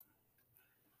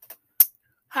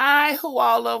Hi, who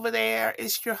all over there?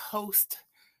 It's your host,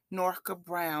 Norca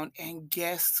Brown. And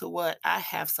guess what? I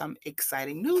have some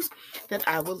exciting news that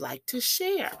I would like to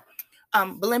share.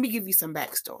 But let me give you some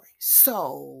backstory.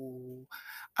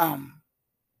 Um,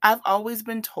 I've always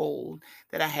been told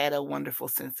that I had a wonderful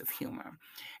sense of humor.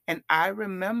 And I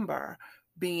remember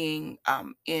being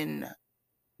in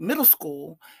middle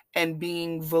school and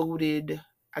being voted,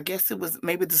 I guess it was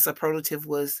maybe the superlative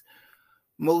was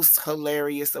most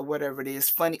hilarious or whatever it is,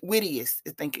 funny, wittiest,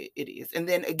 I think it is. And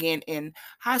then again in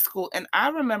high school. And I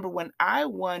remember when I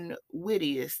won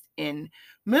wittiest in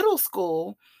middle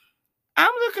school,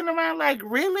 I'm looking around like,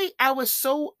 really? I was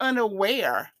so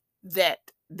unaware that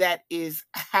that is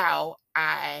how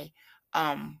I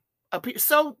appear.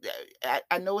 So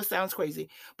I know it sounds crazy,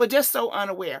 but just so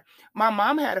unaware. My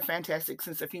mom had a fantastic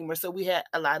sense of humor, so we had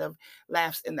a lot of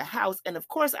laughs in the house. And of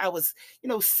course, I was,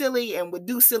 silly and would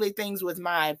do silly things with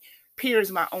my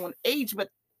peers my own age, but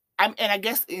and I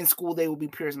guess in school they would be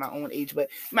peers my own age, but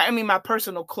my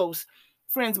personal close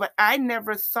friends, but I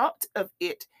never thought of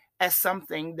it as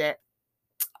something that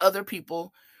other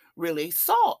people really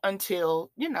saw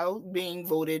until, being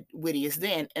voted wittiest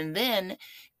then. And then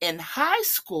in high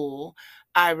school,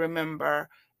 I remember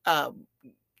uh,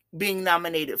 being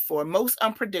nominated for most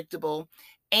unpredictable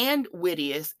and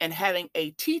wittiest, and having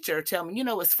a teacher tell me,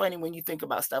 it's funny when you think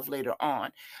about stuff later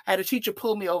on. I had a teacher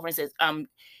pull me over and says,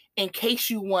 in case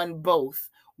you won both,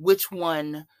 which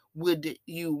one would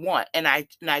you want? And I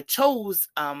chose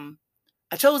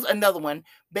another one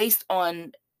based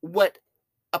on what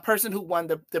a person who won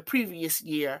the previous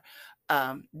year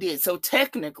did. So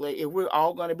technically, if we're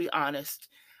all going to be honest,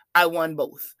 I won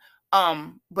both.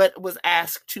 But was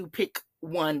asked to pick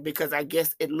one because I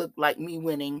guess it looked like me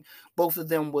winning. Both of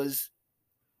them was,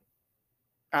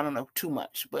 I don't know, too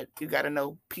much. But you got to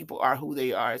know people are who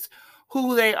they are. It's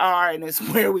who they are, and it's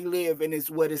where we live, and it's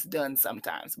what is done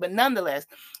sometimes. But nonetheless,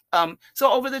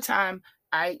 so over the time,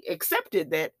 I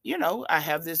accepted that, I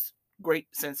have this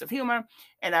great sense of humor,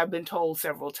 and I've been told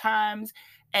several times,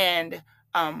 and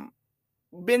um,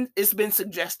 it's been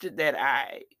suggested that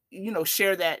I,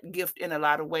 share that gift in a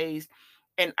lot of ways.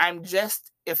 And I'm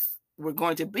just, if we're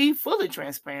going to be fully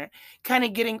transparent, kind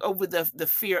of getting over the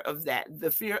fear of that,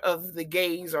 the fear of the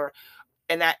gaze, or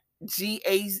and that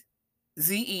GAZE,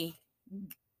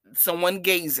 someone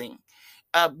gazing,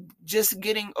 uh, just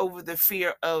getting over the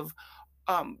fear of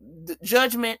the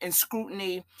judgment and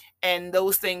scrutiny, and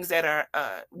those things that are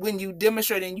when you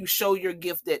demonstrate and you show your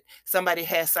gift, that somebody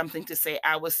has something to say.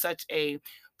 I was such a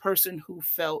person who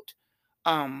felt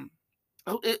um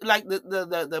like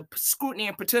the scrutiny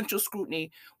and potential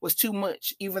scrutiny was too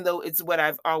much, even though it's what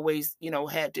I've always,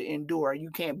 had to endure.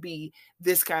 You can't be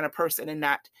this kind of person and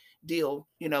not deal,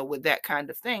 with that kind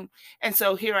of thing. And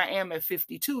so here I am at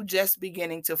 52, just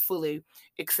beginning to fully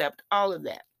accept all of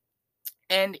that.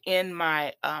 And in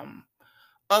my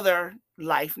other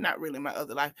life, not really my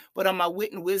other life, but on my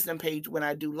Wit and Wisdom page, when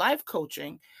I do life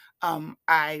coaching,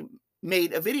 I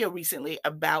made a video recently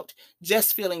about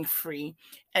just feeling free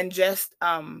and just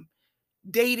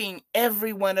dating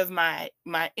every one of my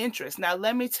interests. Now,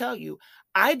 let me tell you,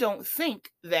 I don't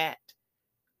think that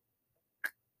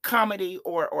comedy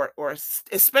or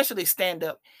especially stand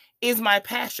up is my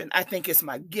passion. I think it's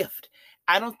my gift.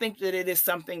 I don't think that it is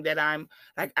something that I'm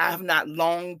like, I have not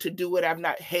longed to do it. I've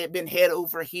not been head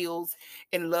over heels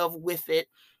in love with it.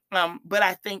 But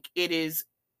I think it is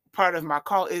part of my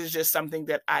call. It is just something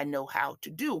that I know how to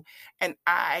do. And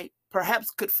I perhaps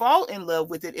could fall in love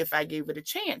with it if I gave it a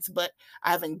chance, but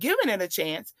I haven't given it a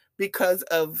chance because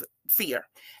of fear.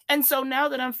 And so now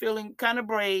that I'm feeling kind of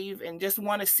brave and just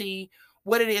want to see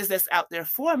what it is that's out there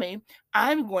for me,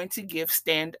 I'm going to give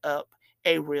stand up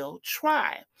a real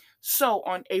try. So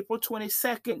on April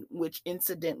 22nd, which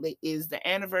incidentally is the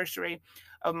anniversary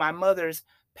of my mother's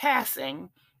passing,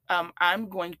 I'm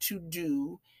going to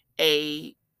do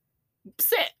a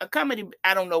a comedy.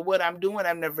 I don't know what I'm doing.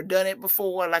 I've never done it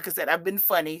before. Like I said, I've been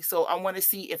funny. So I want to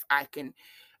see if I can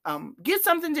get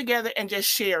something together and just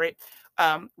share it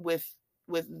with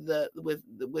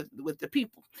the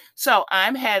people. So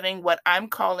I'm having what I'm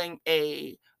calling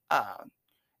a uh,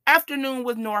 afternoon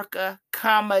with Norca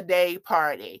comedy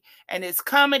party, and it's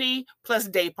comedy plus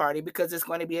day party because it's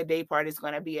going to be a day party. It's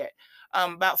going to be at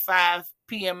about 5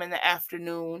 p.m. in the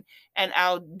afternoon, and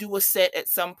I'll do a set at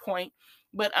some point.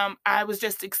 But I was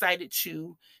just excited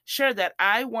to share that.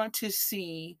 I want to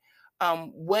see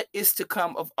what is to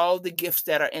come of all the gifts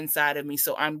that are inside of me.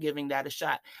 So I'm giving that a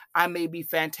shot. I may be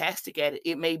fantastic at it.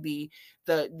 It may be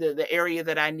the area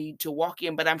that I need to walk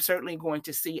in, but I'm certainly going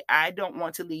to see. I don't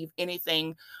want to leave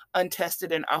anything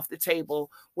untested and off the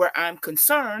table where I'm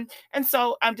concerned. And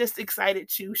so I'm just excited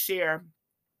to share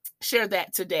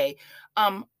that today.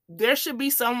 There should be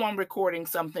someone recording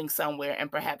something somewhere, and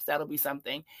perhaps that'll be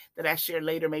something that I share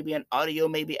later, maybe an audio.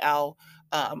 Maybe I'll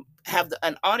have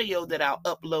an audio that I'll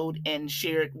upload and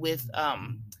share it with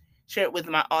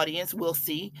my audience. We'll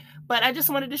see. But I just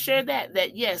wanted to share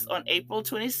that yes, on April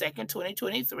 22nd,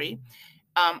 2023,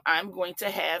 I'm going to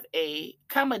have a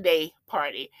COMEDAY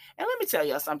party. And let me tell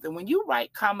y'all something. When you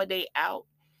write COMEDAY out,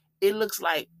 it looks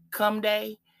like come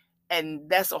day, and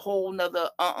that's a whole nother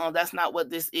that's not what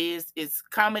this is. It's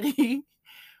comedy.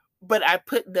 But I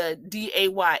put the day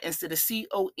instead of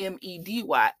comedy.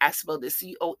 I spelled it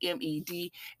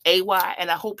COMEDAY,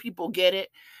 and I hope people get it.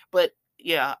 But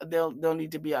yeah, they'll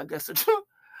need to be, I guess,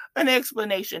 an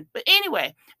explanation. But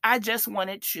anyway, I just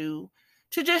wanted to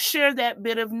just share that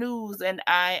bit of news, and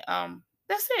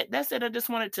that's it. That's it. I just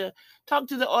wanted to talk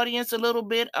to the audience a little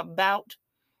bit about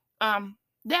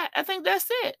that. I think that's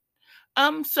it.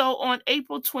 So on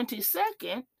April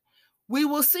 22nd, we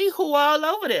will see who all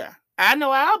over there. I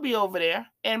know I'll be over there,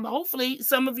 and hopefully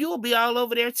some of you will be all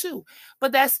over there too.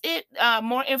 But that's it.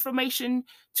 More information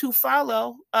to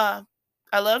follow. I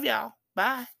love y'all.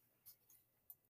 Bye.